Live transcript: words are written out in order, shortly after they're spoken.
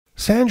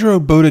Sandro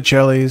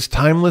Botticelli's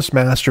timeless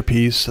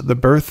masterpiece, The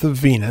Birth of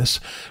Venus,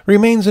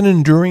 remains an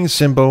enduring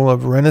symbol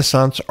of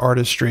Renaissance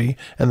artistry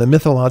and the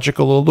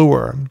mythological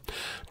allure.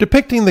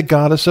 Depicting the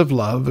goddess of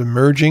love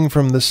emerging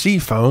from the sea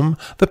foam,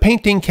 the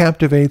painting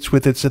captivates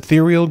with its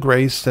ethereal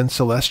grace and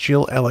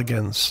celestial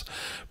elegance.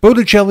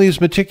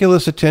 Botticelli's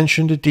meticulous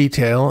attention to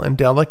detail and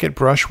delicate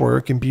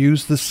brushwork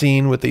imbues the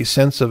scene with a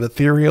sense of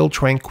ethereal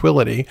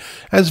tranquility,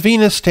 as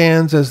Venus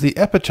stands as the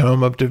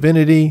epitome of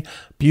divinity,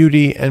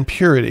 beauty, and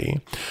purity.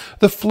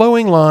 The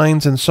flowing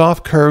lines and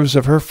soft curves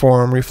of her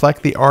form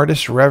reflect the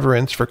artist's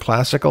reverence for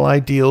classical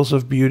ideals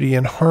of beauty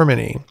and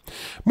harmony.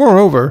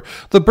 Moreover,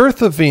 The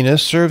Birth of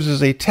Venus serves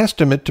as a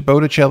testament to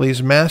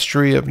Botticelli's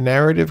mastery of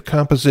narrative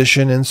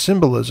composition and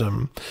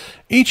symbolism.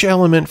 Each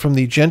element, from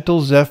the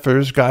gentle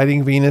zephyrs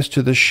guiding Venus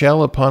to the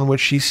shell upon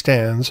which she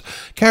stands,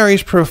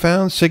 carries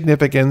profound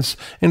significance,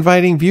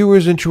 inviting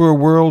viewers into a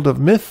world of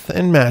myth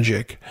and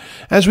magic.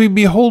 As we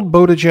behold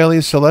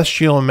Botticelli's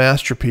celestial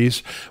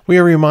masterpiece, we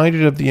are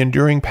reminded of the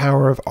enduring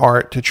power of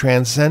art to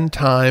transcend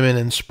time and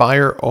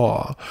inspire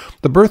awe.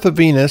 The Birth of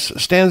Venus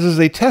stands as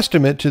a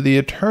testament to the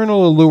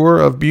eternal allure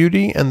of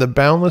beauty and the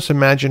boundless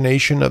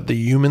imagination of the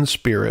human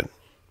spirit.